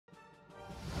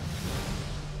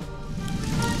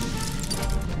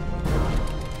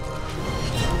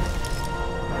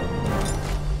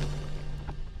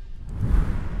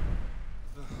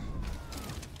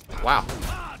wow.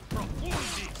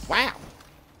 Wow.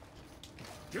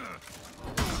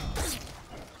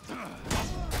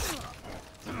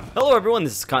 Hello everyone,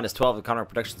 this is Contest 12 of Connor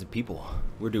Productions and People.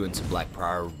 We're doing some Black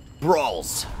Power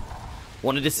Brawls.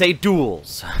 Wanted to say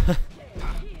duels.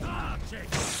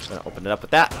 Gonna open it up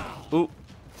with that. Ooh.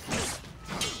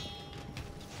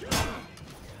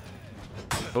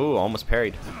 Ooh, almost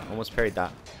parried. Almost parried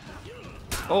that.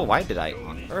 Oh, why did I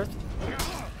on earth?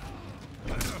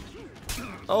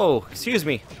 Oh, excuse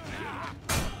me.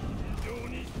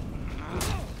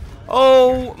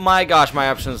 Oh my gosh, my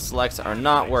option selects are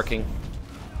not working.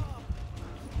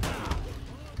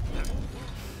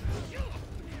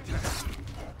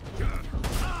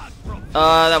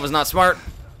 That was not smart.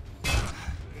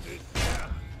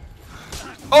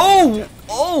 Oh!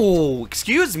 Oh!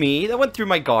 Excuse me, that went through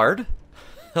my guard.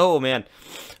 Oh man,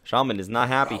 Shaman is not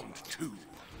happy.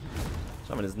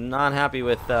 Shaman is not happy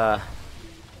with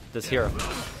this hero.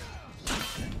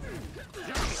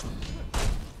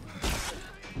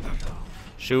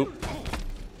 Shoot.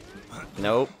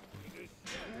 Nope.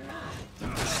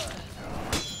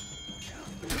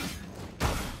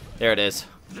 There it is.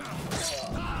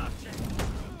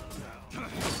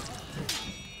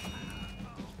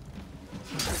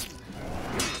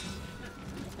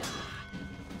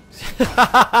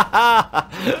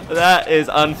 That is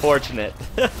unfortunate.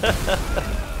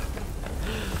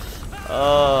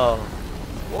 Oh.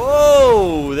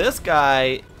 Whoa, this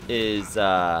guy is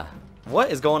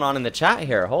what is going on in the chat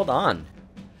here? Hold on.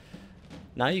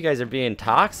 Now you guys are being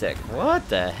toxic. What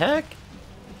the heck?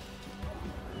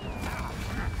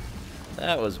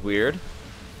 That was weird.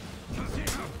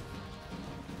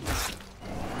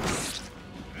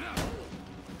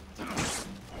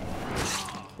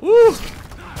 Woo!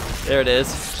 There it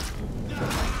is.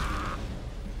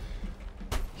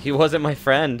 He wasn't my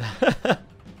friend.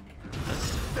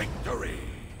 Victory.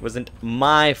 Wasn't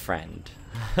my friend.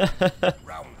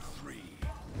 Round 3.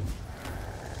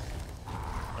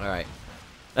 All right.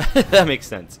 That makes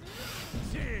sense.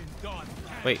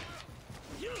 Wait.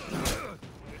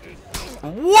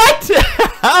 What?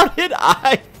 How did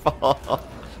I fall?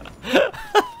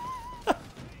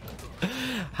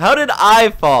 How did I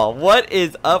fall? What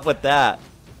is up with that?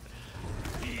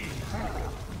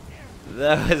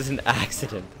 That was an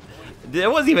accident. It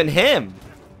wasn't even him.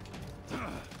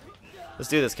 Let's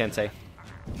do this, Kensei.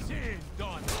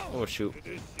 Oh shoot.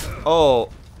 Oh.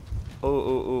 Ooh,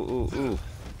 ooh, ooh, ooh, ooh.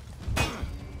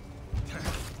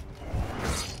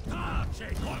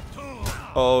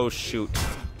 Oh shoot.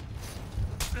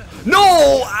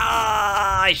 No!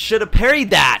 Ah, I should have parried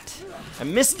that. I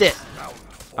missed it.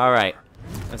 All right.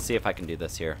 Let's see if I can do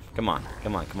this here. Come on.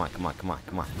 Come on. Come on. Come on. Come on.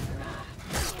 Come on.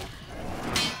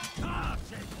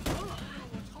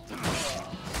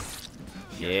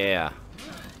 Yeah.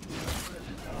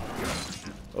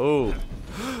 Oh.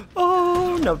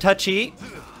 Oh, no touchy.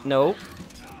 Nope.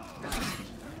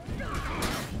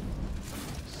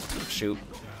 Shoot.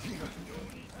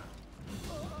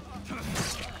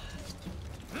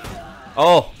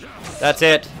 Oh, that's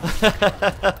it.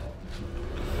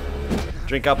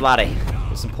 Drink up, latte.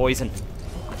 With some poison.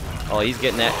 Oh, he's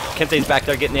getting that. Kensei's back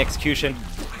there getting the execution.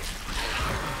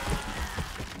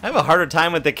 I have a harder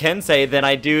time with the Kensei than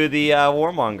I do the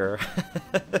Warmonger.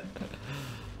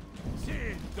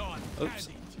 Oops.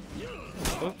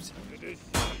 Oops.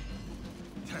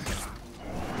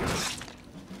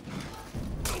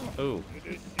 Ooh.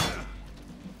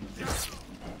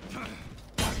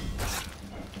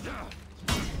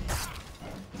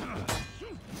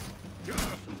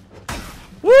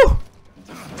 Woo!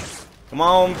 Come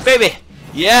on, baby!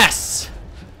 Yes!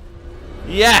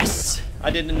 Yes! I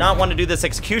did not want to do this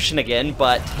execution again,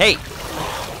 but hey,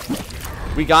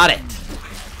 we got it.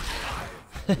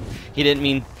 He didn't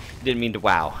mean to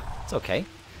wow. It's okay.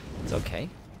 It's okay.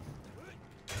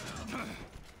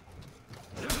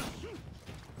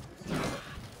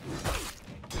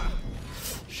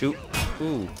 Shoot.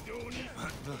 Ooh.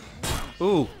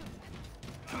 Ooh.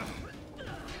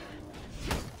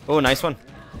 Oh, nice one.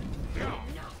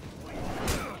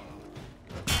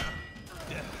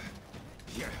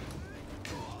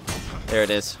 There it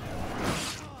is.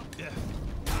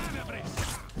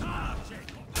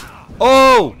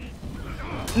 Oh!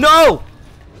 No!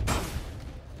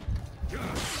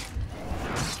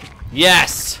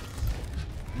 Yes!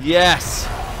 Yes!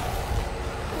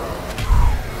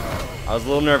 I was a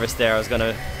little nervous there. I was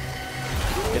gonna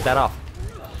get that off.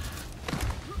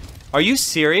 Are you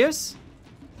serious?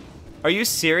 Are you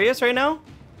serious right now?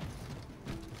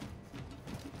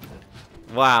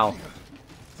 Wow.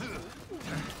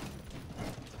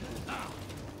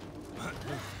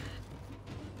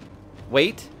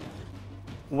 Wait.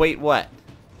 Wait, what?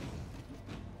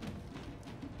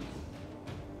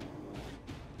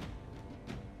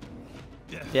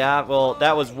 Yeah, well,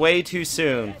 that was way too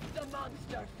soon.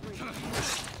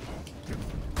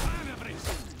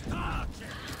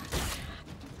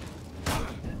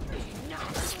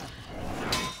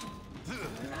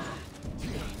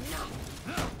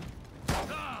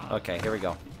 Okay, here we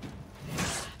go.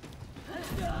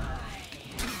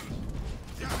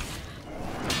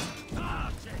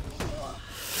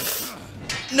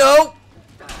 No!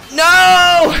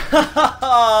 No!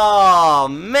 Oh,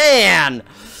 man!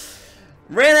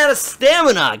 Ran out of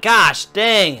stamina. Gosh,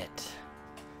 dang it.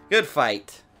 Good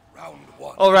fight. Round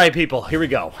 1. Alright, people, here we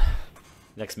go.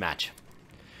 Next match.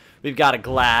 We've got a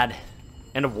Glad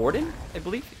and a Warden, I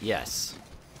believe? Yes.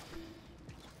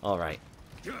 Alright.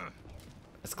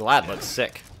 This Glad looks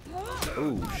sick.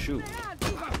 Ooh, shoot.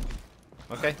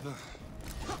 Okay.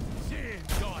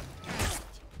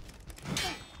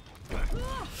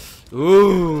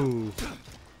 Ooh.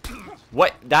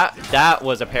 What? That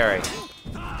was a parry.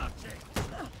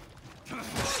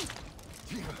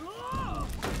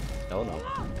 Oh no.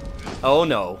 Oh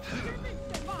no.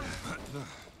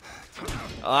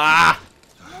 Ah!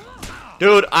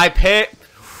 Dude, my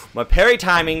parry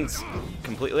timing's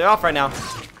completely off right now.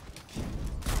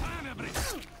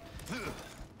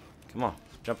 Come on.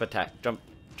 Jump attack. Jump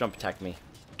attack me.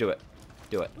 Do it.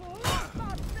 Do it.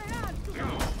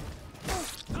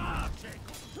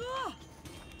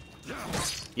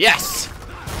 Yes!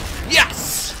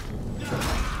 Yes!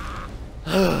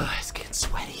 It's getting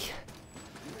sweaty.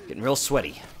 Getting real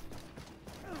sweaty.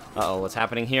 Uh-oh, what's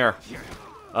happening here?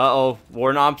 Uh-oh,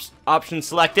 Warden option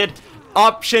selected.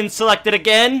 Option selected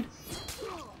again.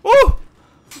 Woo!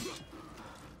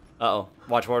 Uh-oh,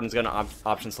 watch Warden's gonna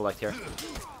option select here.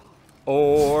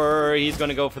 Or he's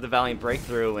gonna go for the Valiant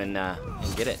Breakthrough and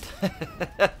get it.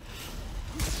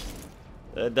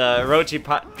 The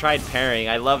Orochi tried parrying.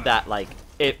 I love that, like,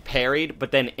 it parried,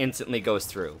 but then instantly goes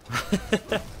through.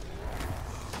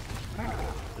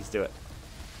 Let's do it.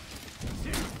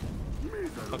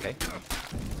 Okay.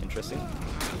 Interesting.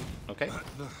 Okay.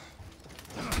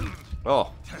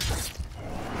 Oh.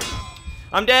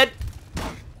 I'm dead!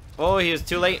 Oh, he was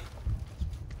too late.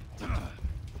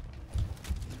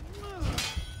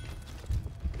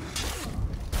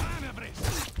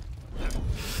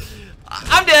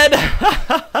 I'm dead!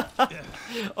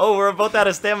 Oh, we're both out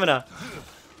of stamina.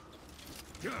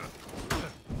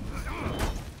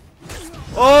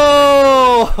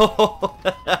 Oh!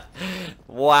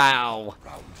 Wow.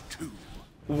 Round 2.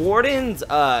 Warden's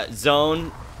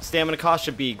zone stamina cost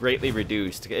should be greatly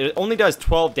reduced. It only does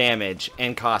 12 damage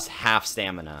and costs half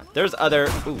stamina. There's other...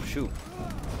 Ooh, shoot.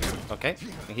 Okay.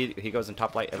 He goes in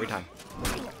top light every time.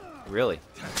 Really?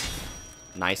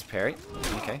 Nice parry.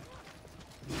 Okay.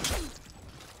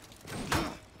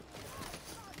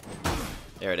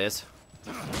 There it is.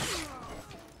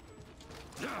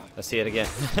 Let's see it again.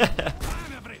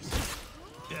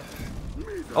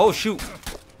 Oh, shoot.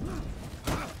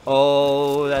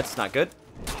 Oh, that's not good.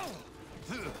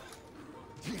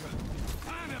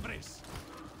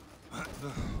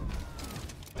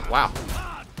 Wow.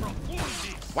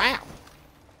 Wow.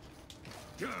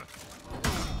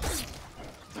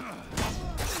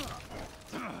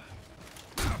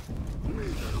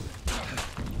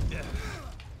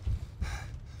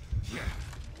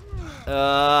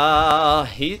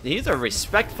 He's a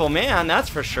respectful man, that's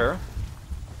for sure.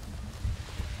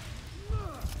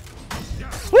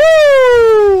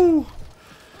 Woo!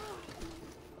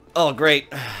 Oh,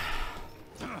 great.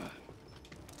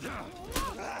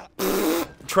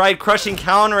 Tried crushing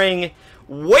countering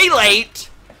way late.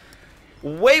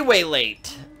 Way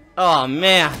late. Oh,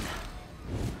 man.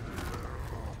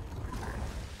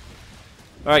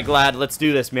 Alright, Glad, let's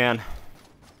do this, man.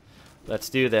 Let's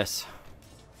do this.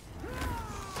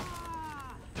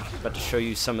 About to show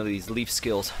you some of these leaf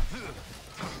skills.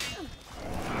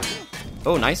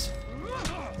 Oh, nice.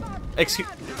 Excuse.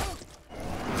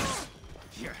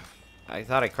 I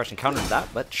thought I crushed and countered that,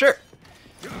 but sure.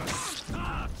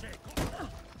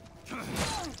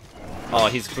 Oh,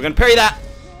 we're gonna parry that.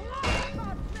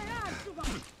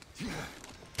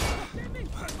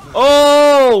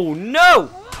 Oh no!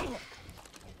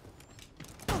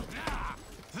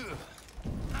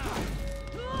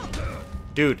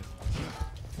 Dude.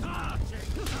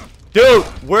 Dude,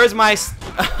 where's my...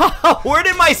 Where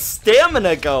did my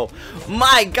stamina go?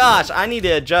 My gosh, I need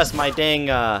to adjust my dang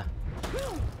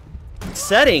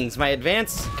settings, my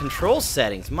advanced control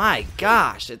settings. My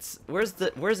gosh, where's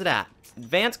it at?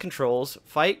 Advanced controls,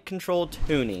 fight control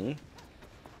tuning.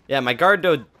 Yeah, my guard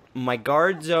my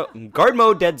guard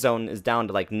mode dead zone is down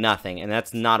to like nothing, and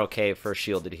that's not okay for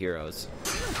shielded heroes.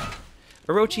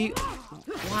 Orochi,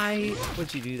 why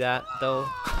would you do that though?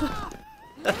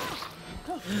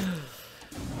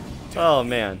 Oh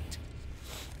man.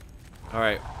 All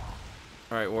right,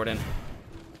 Warden.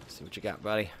 Let's see what you got,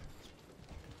 buddy.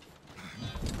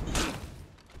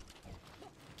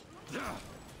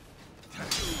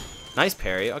 Nice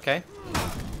parry. Okay.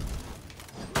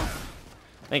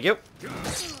 Thank you.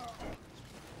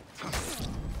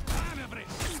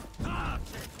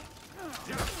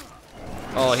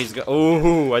 Oh, he's go.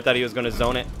 Oh, I thought he was gonna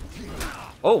zone it.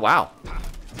 Oh wow.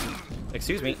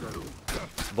 Excuse me.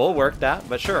 Bull worked that,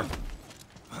 but sure.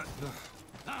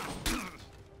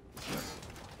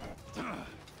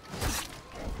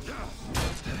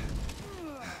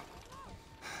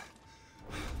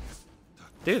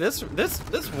 Dude,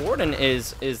 this Warden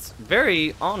is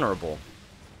very honorable.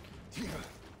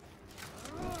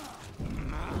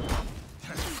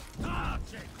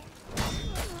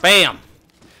 Bam!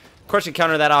 Of course you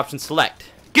counter that option select.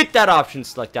 Get that option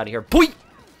select out of here. Boy!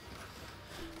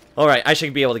 Alright, I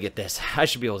should be able to get this. I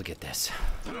should be able to get this.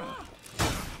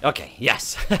 Okay,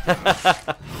 yes.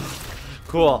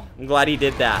 Cool. I'm glad he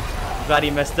did that. I'm glad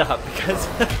he messed up because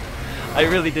I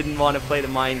really didn't want to play the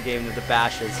mind game with the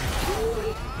bashes.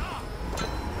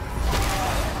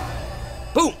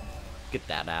 Boom! Get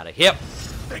that out of here.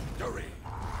 Victory.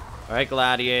 Alright,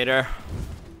 Gladiator.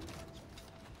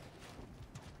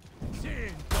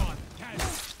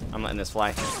 I'm letting this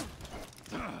fly.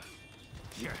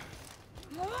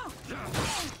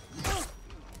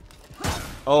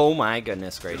 Oh my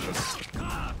goodness gracious.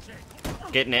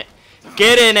 Get in it.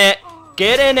 Get in it.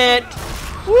 Get in it.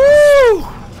 Woo!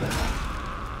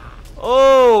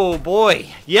 Oh boy.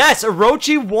 Yes,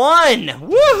 Orochi won.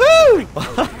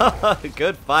 Woohoo!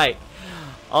 Good fight.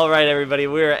 Alright everybody,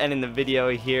 we're ending the video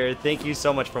here. Thank you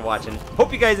so much for watching.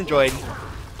 Hope you guys enjoyed.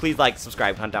 Please like,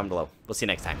 subscribe, comment down below. We'll see you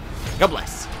next time. God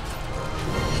bless.